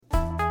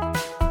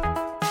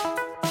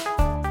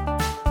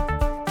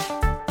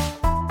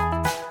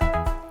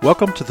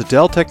Welcome to the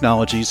Dell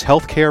Technologies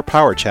Healthcare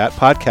Power Chat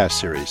podcast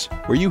series,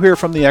 where you hear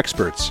from the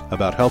experts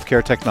about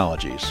healthcare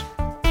technologies.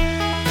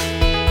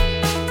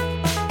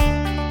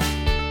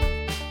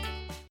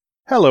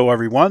 Hello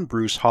everyone,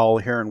 Bruce Hall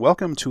here, and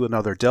welcome to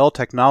another Dell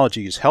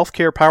Technologies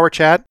Healthcare Power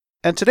Chat.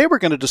 And today we're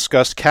going to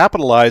discuss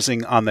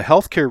capitalizing on the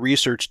healthcare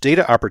research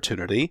data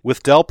opportunity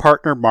with Dell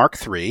partner Mark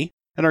III.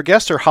 And our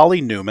guests are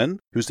Holly Newman,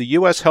 who's the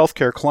U.S.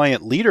 Healthcare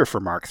Client Leader for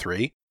Mark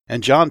III,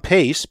 and John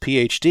Pace,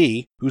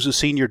 Ph.D., who's a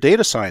Senior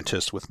Data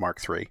Scientist with Mark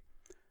III.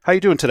 How are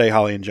you doing today,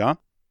 Holly and John?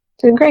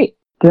 Doing great.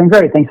 Doing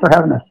great. Thanks for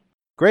having us.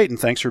 Great, and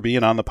thanks for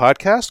being on the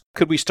podcast.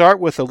 Could we start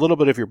with a little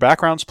bit of your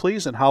backgrounds,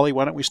 please? And Holly,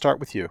 why don't we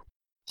start with you?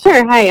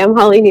 Sure. Hi, I'm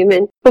Holly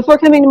Newman. Before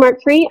coming to Mark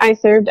III, I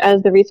served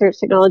as the Research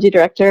Technology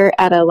Director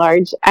at a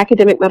large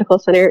academic medical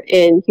center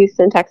in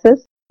Houston,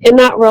 Texas. In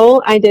that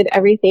role, I did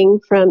everything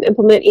from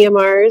implement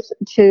EMRs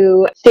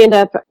to stand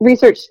up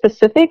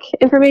research-specific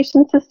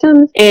information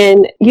systems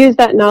and use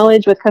that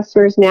knowledge with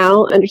customers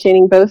now,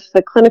 understanding both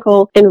the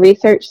clinical and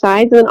research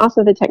sides and then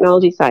also the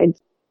technology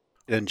sides.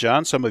 And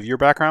John, some of your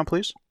background,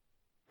 please.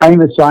 My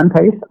name is John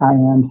Pace. I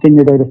am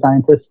Senior Data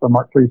Scientist for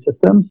Mark III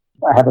Systems.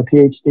 I have a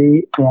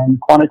PhD in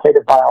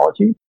quantitative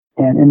biology,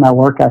 and in my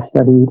work, I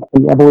studied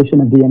the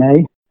evolution of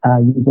DNA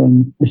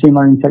using machine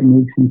learning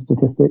techniques and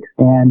statistics,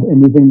 and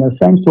using those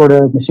same sort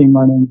of machine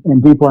learning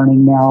and deep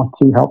learning now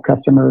to help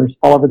customers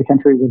all over the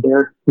country with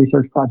their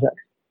research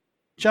projects.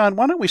 John,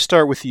 why don't we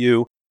start with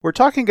you? We're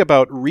talking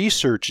about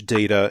research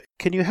data.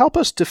 Can you help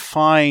us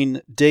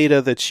define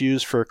data that's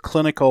used for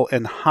clinical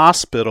and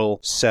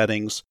hospital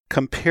settings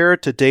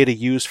compared to data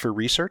used for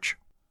research?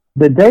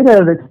 The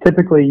data that's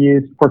typically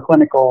used for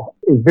clinical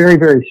is very,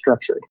 very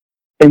structured.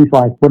 Things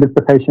like, what is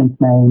the patient's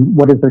name?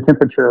 What is their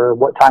temperature?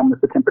 What time was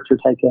the temperature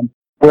taken?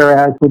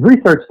 Whereas with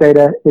research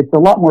data, it's a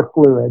lot more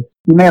fluid.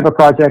 You may have a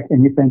project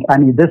and you think, I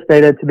need this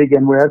data to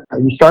begin with.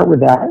 You start with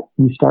that.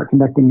 You start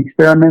conducting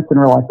experiments and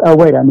realize, oh,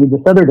 wait, I need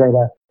this other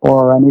data,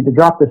 or I need to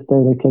drop this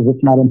data because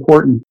it's not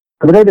important.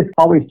 So the data is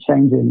always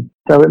changing.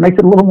 So it makes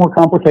it a little more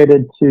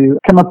complicated to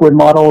come up with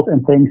models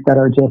and things that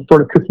are just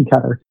sort of cookie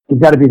cutter. You've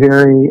got to be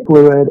very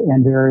fluid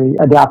and very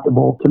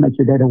adaptable to make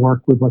your data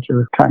work with what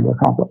you're trying to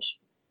accomplish.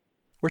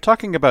 We're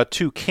talking about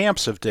two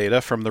camps of data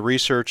from the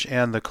research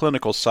and the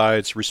clinical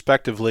sides,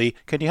 respectively.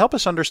 Can you help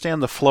us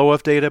understand the flow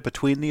of data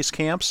between these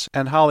camps?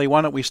 And Holly,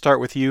 why don't we start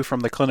with you from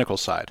the clinical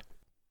side?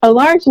 A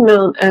large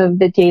amount of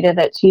the data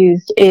that's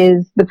used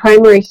is the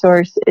primary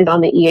source is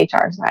on the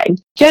EHR side.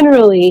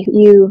 Generally,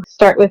 you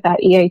start with that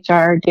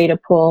EHR data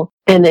pool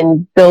and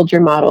then build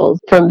your models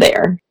from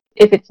there.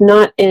 If it's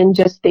not in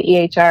just the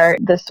EHR,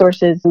 the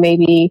sources may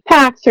be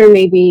PACS or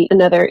maybe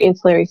another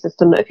ancillary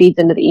system that feeds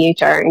into the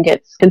EHR and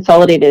gets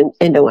consolidated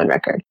into one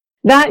record.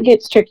 That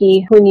gets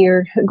tricky when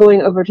you're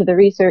going over to the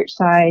research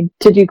side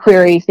to do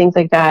queries, things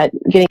like that,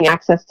 getting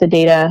access to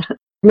data.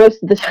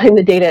 Most of the time,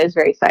 the data is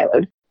very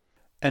siloed.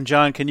 And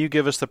John, can you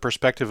give us the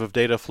perspective of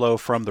data flow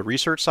from the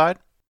research side?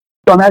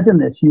 So imagine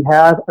this. You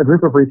have a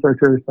group of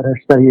researchers that are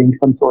studying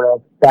some sort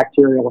of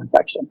bacterial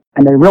infection.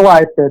 And they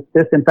realize that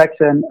this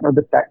infection or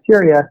this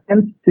bacteria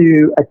tends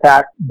to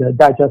attack the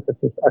digestive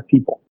system of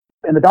people.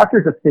 And the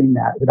doctors have seen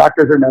that. The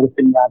doctors are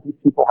noticing that these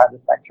people have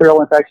this bacterial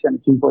infection.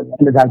 It's usually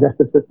in the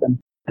digestive system.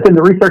 But then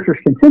the researchers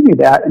continue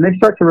that, and they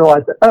start to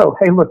realize that, oh,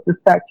 hey, look, this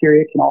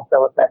bacteria can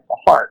also affect the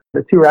heart.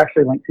 The two are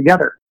actually linked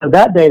together. So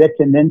that data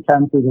can then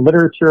come through the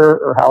literature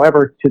or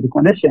however to the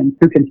clinician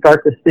who can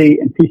start to see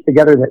and piece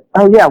together that,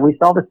 oh, yeah, we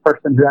saw this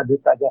person who had this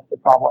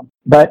digestive problem.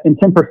 But in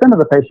 10% of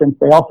the patients,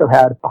 they also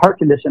had a heart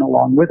condition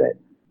along with it.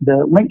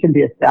 The link can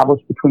be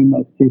established between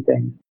those two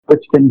things,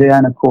 which can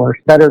then, of course,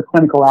 better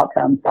clinical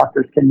outcomes.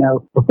 Doctors can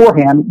know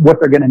beforehand what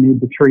they're going to need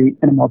to treat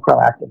in a more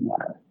proactive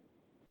manner.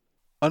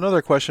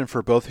 Another question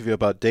for both of you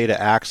about data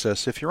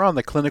access. If you're on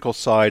the clinical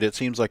side, it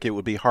seems like it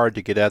would be hard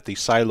to get at the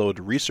siloed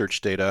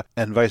research data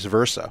and vice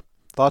versa.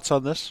 Thoughts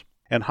on this?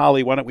 And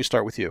Holly, why don't we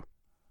start with you?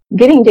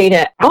 Getting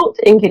data out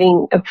and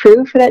getting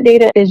approved for that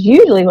data is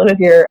usually one of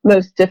your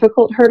most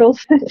difficult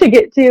hurdles to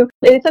get to.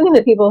 It's something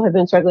that people have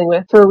been struggling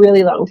with for a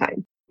really long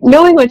time.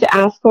 Knowing what to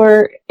ask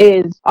for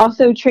is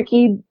also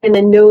tricky, and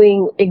then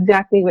knowing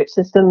exactly which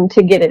system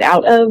to get it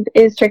out of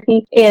is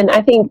tricky. And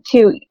I think,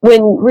 too,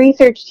 when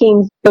research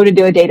teams go to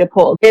do a data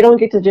poll, they don't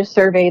get to just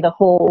survey the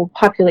whole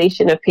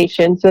population of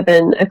patients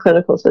within a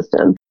clinical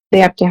system. They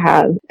have to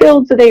have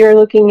fields that they are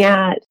looking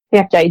at. They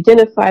have to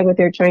identify what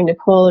they're trying to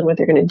pull and what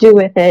they're going to do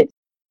with it.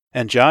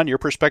 And John, your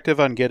perspective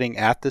on getting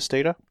at this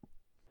data?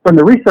 From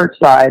the research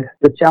side,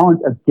 the challenge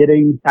of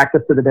getting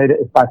access to the data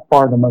is by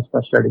far the most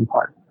frustrating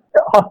part.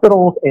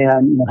 Hospitals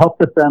and health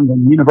systems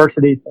and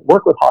universities that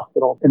work with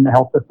hospitals in the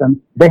health system,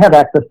 they have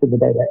access to the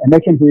data and they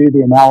can do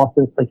the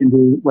analysis, they can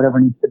do whatever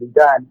needs to be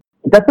done.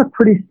 But that's a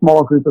pretty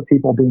small group of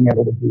people being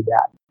able to do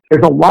that.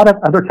 There's a lot of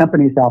other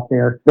companies out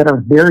there that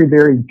are very,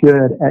 very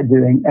good at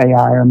doing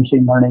AI or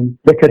machine learning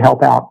that could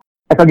help out.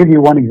 I'll give you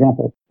one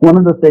example. One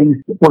of the things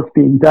that work's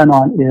being done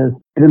on is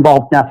it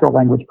involves natural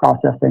language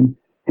processing.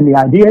 And the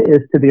idea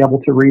is to be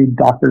able to read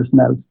doctors'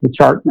 notes, the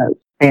chart notes,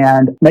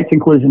 and make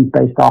conclusions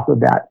based off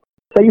of that.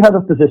 Say you have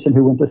a physician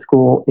who went to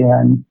school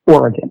in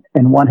Oregon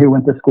and one who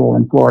went to school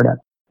in Florida.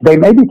 They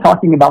may be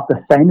talking about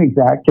the same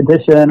exact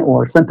condition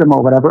or symptom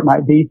or whatever it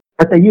might be,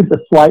 but they use a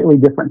slightly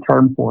different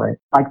term for it.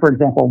 Like, for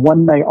example,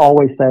 one may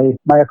always say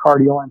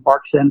myocardial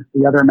infarction,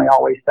 the other may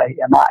always say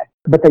MI,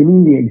 but they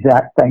mean the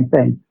exact same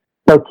thing.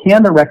 So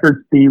can the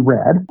records be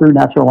read through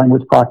natural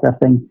language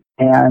processing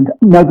and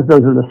know that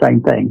those are the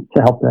same thing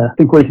to help the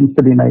conclusions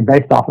to be made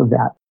based off of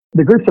that?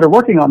 The groups that are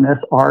working on this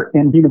are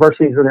in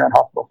universities or they're in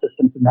hospital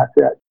systems, and that's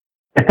it.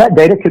 If that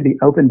data could be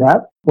opened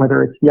up,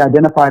 whether it's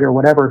de-identified or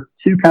whatever,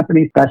 to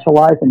companies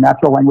specialized in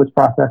natural language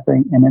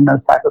processing and in those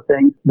type of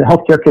things, the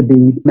healthcare could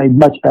be made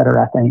much better,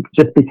 I think,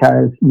 just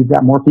because you've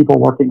got more people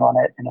working on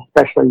it, and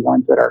especially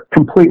ones that are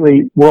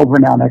completely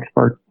world-renowned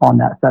experts on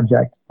that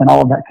subject. And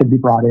all of that could be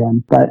brought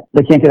in, but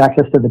they can't get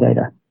access to the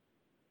data.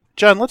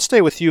 John, let's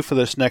stay with you for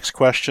this next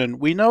question.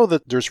 We know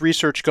that there's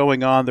research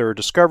going on, there are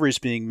discoveries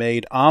being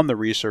made on the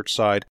research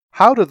side.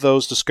 How do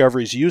those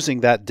discoveries using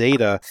that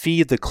data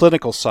feed the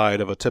clinical side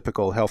of a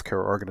typical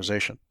healthcare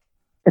organization?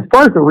 As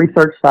far as the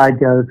research side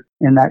goes,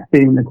 in that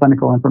feeding the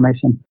clinical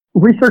information,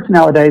 research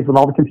nowadays with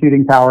all the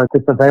computing power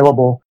that's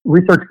available,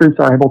 research groups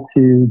are able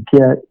to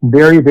get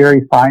very,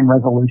 very fine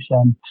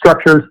resolution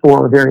structures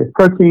for various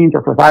proteins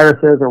or for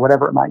viruses or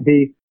whatever it might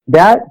be.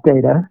 That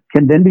data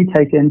can then be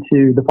taken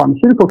to the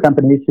pharmaceutical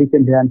companies who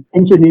can then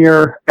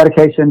engineer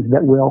medications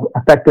that will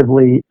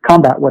effectively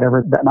combat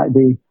whatever that might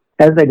be.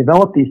 As they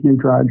develop these new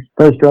drugs,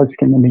 those drugs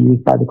can then be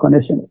used by the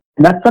clinicians.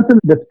 And that's something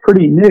that's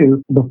pretty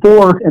new.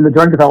 Before, in the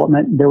drug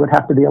development, there would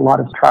have to be a lot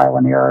of trial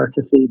and error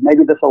to see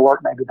maybe this will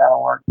work, maybe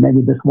that'll work,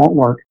 maybe this won't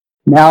work.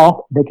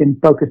 Now they can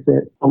focus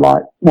it a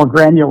lot more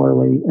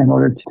granularly in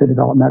order to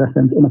develop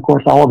medicines. And of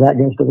course, all of that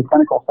goes to the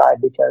clinical side,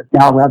 because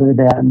now rather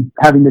than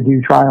having to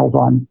do trials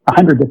on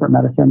 100 different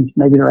medicines,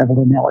 maybe they're able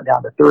to nail it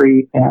down to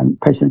 3 and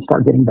patients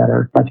start getting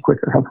better much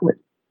quicker, hopefully.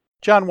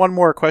 John, one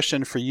more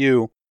question for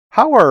you.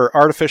 How are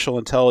artificial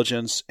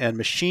intelligence and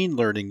machine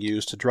learning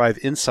used to drive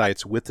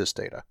insights with this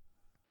data?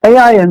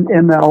 AI and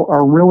ML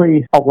are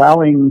really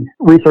allowing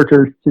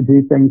researchers to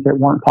do things that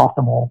weren't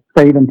possible,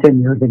 say, even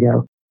 10 years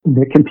ago.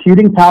 The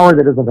computing power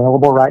that is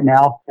available right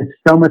now is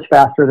so much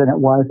faster than it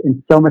was,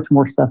 and so much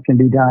more stuff can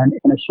be done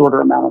in a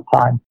shorter amount of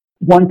time.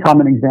 One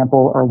common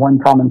example or one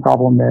common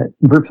problem that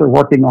groups are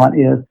working on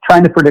is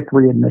trying to predict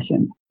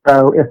readmission.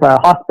 So if a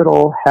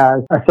hospital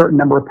has a certain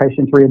number of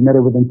patients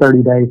readmitted within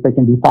 30 days, they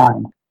can be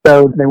fined.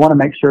 So they want to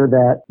make sure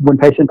that when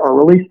patients are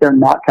released, they're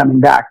not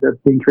coming back. They're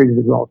being treated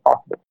as well as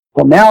possible.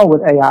 Well, now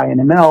with AI and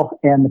ML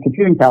and the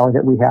computing power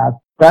that we have,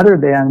 rather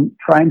than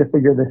trying to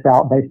figure this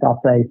out based off,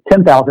 say,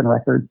 10,000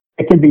 records,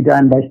 it can be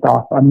done based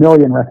off 1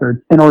 million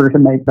records in order to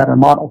make better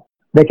models.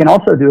 They can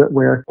also do it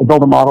where they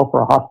build a model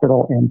for a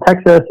hospital in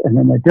Texas and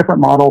then a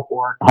different model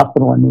for a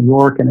hospital in New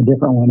York and a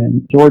different one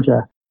in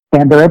Georgia.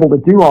 And they're able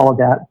to do all of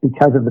that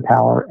because of the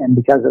power and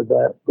because of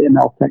the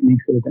ML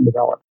techniques that have been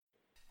developed.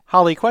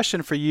 Holly,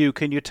 question for you.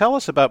 Can you tell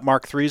us about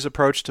Mark III's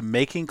approach to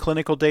making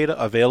clinical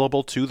data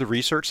available to the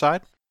research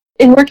side?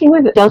 In working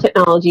with Dell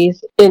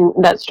Technologies, in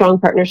that strong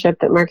partnership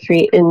that Mark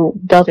III and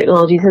Dell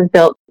Technologies has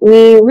built,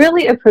 we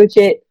really approach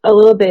it a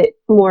little bit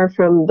more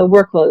from the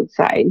workload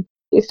side.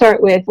 We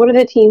start with what are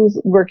the teams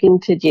working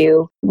to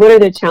do? What are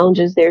the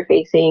challenges they're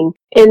facing?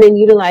 And then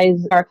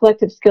utilize our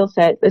collective skill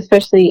set,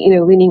 especially,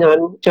 leaning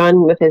on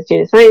John with his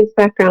data science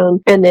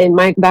background, and then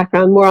my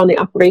background more on the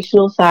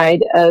operational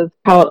side of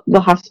how the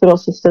hospital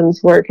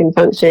systems work and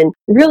function.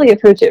 Really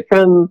approach it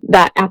from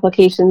that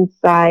application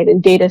side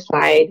and data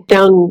side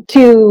down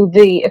to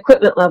the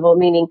equipment level,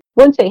 meaning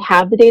once they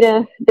have the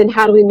data, then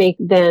how do we make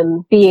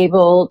them be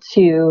able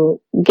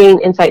to gain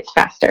insights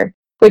faster?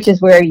 Which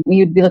is where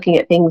you'd be looking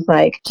at things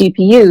like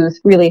GPUs,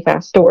 really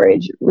fast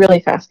storage,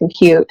 really fast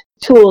compute,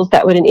 tools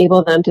that would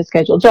enable them to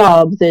schedule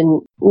jobs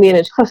and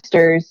manage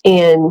clusters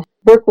and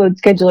workload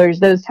schedulers,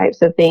 those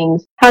types of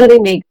things. How do they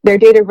make their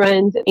data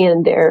runs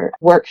and their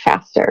work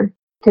faster?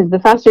 Because the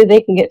faster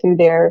they can get through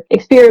their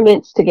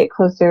experiments to get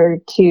closer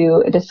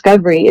to a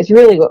discovery is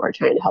really what we're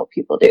trying to help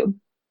people do.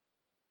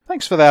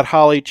 Thanks for that,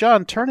 Holly.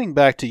 John, turning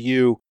back to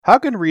you, how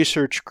can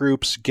research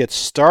groups get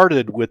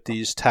started with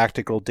these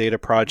tactical data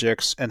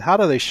projects, and how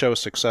do they show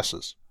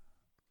successes?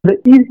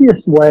 The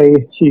easiest way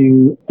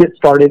to get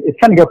started is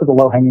kind of go for the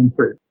low-hanging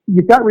fruit.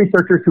 You've got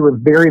researchers who are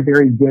very,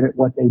 very good at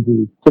what they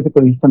do,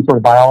 typically some sort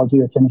of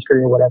biology or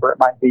chemistry or whatever it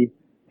might be.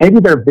 Maybe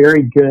they're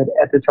very good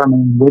at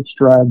determining which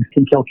drugs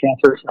can kill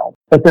cancer cells,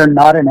 but they're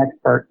not an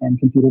expert in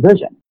computer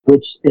vision,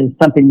 which is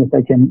something that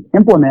they can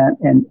implement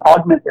and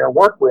augment their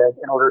work with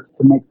in order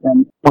to make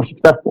them more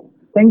successful.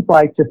 Things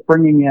like just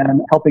bringing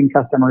in, helping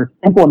customers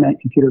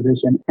implement computer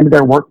vision into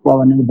their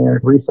workflow and into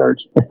their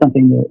research is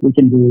something that we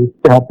can do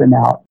to help them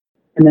out.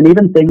 And then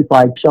even things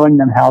like showing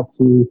them how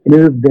to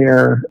move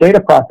their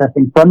data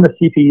processing from the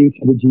CPU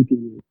to the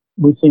GPU.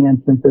 We've seen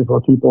instances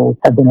where people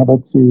have been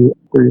able to,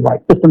 through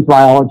like systems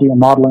biology and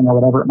modeling or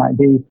whatever it might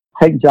be,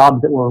 take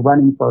jobs that were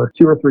running for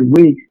 2 or 3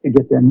 weeks to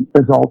get them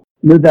results,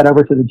 move that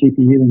over to the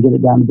GPU and get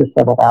it down to just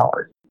several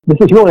hours. This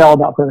is really all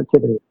about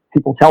productivity.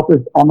 People's health is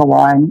on the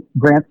line,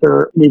 grants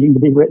are needing to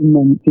be written,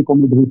 and people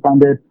need to be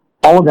funded.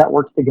 All of that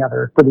works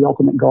together for the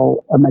ultimate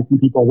goal of making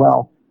people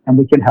well. And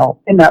we can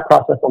help in that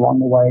process along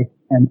the way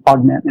and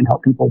augment and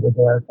help people with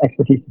their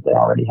expertise that they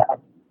already have.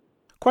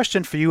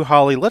 Question for you,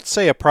 Holly. Let's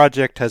say a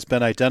project has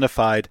been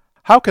identified.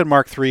 How can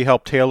Mark III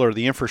help tailor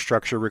the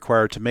infrastructure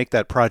required to make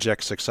that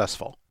project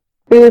successful?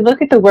 We would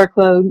look at the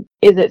workload.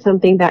 Is it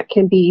something that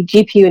can be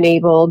GPU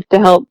enabled to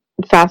help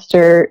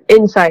faster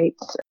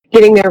insights,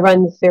 getting their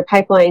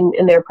pipeline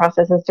and their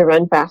processes to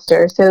run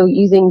faster? So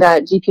using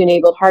that GPU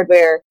enabled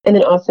hardware, and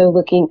then also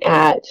looking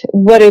at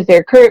what is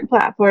their current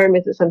platform?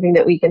 Is it something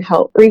that we can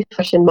help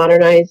refresh and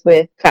modernize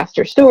with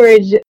faster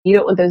storage? You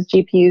don't want those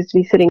GPUs to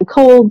be sitting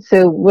cold.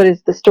 So what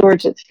is the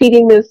storage that's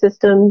feeding those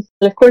systems?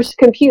 And of course,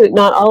 compute.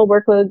 Not all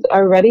workloads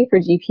are ready for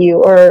GPU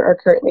or are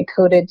currently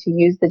coded to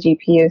use the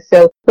GPU.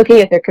 So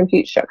looking at their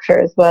compute structure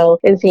as well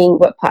and seeing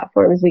what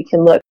platforms we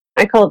can look.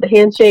 I call it the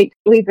handshake.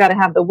 We've got to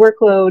have the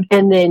workload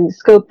and then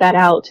scope that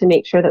out to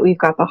make sure that we've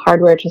got the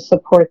hardware to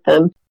support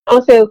them.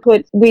 Also,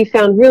 what we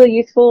found really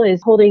useful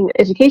is holding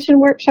education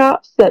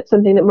workshops. That's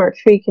something that Mark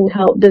III can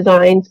help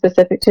design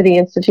specific to the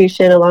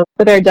institution along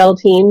with our Dell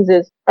teams.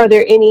 Are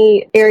there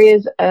any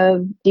areas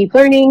of deep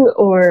learning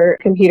or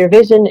computer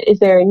vision? Is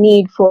there a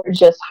need for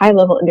just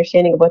high-level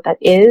understanding of what that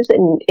is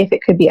and if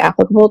it could be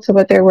applicable to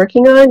what they're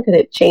working on? Could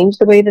it change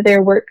the way that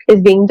their work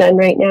is being done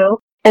right now?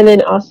 And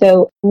then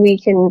also we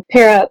can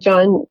pair up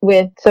John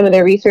with some of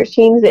their research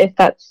teams if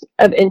that's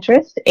of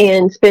interest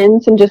and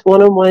spend some just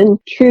one-on-one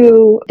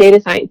true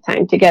data science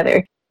time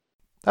together.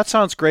 That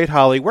sounds great,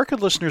 Holly. Where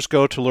could listeners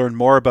go to learn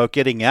more about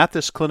getting at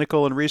this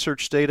clinical and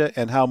research data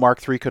and how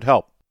Mark III could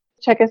help?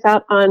 Check us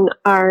out on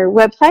our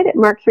website at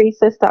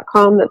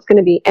mark3sys.com. That's going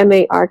to be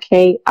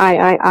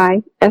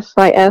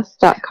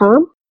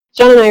markiiisys.com.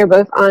 John and I are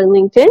both on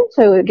LinkedIn.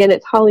 So again,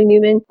 it's Holly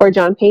Newman or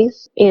John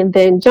Pace. And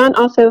then John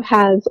also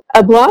has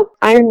a blog,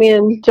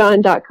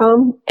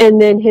 ironmanjohn.com.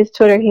 And then his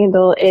Twitter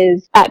handle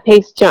is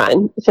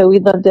 @PaceJohn. So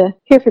we'd love to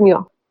hear from you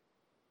all.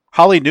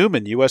 Holly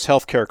Newman, U.S.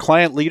 Healthcare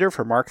Client Leader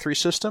for Mark III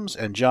Systems,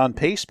 and John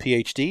Pace,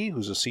 Ph.D.,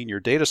 who's a Senior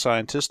Data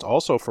Scientist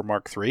also for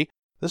Mark III.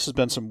 This has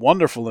been some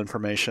wonderful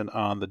information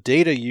on the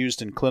data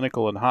used in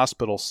clinical and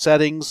hospital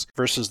settings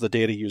versus the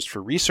data used for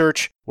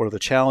research. What are the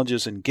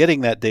challenges in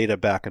getting that data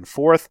back and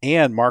forth,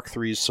 and Mark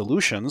III's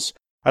solutions.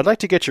 I'd like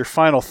to get your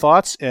final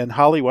thoughts, and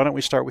Holly, why don't we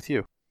start with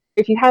you?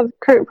 If you have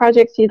current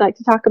projects you'd like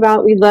to talk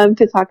about, we'd love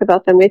to talk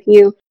about them with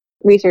you.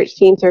 Research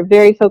teams are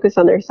very focused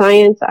on their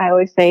science. I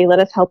always say, let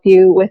us help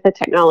you with the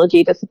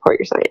technology to support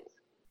your science.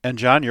 And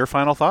John, your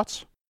final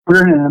thoughts?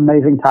 We're in an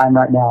amazing time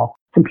right now.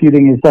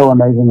 Computing is so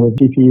amazing with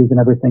GPUs and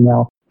everything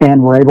else.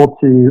 And we're able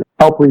to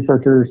help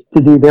researchers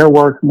to do their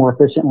work more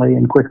efficiently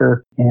and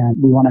quicker. And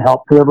we want to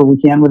help whoever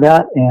we can with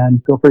that.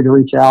 And feel free to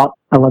reach out.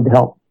 I'd love to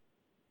help.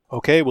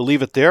 Okay, we'll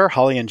leave it there.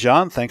 Holly and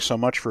John, thanks so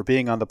much for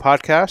being on the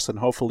podcast. And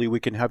hopefully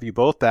we can have you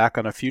both back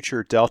on a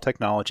future Dell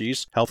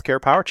Technologies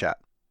Healthcare Power Chat.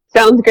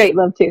 Sounds great.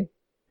 Love to.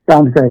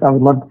 Sounds great. I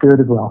would love to do it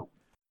as well.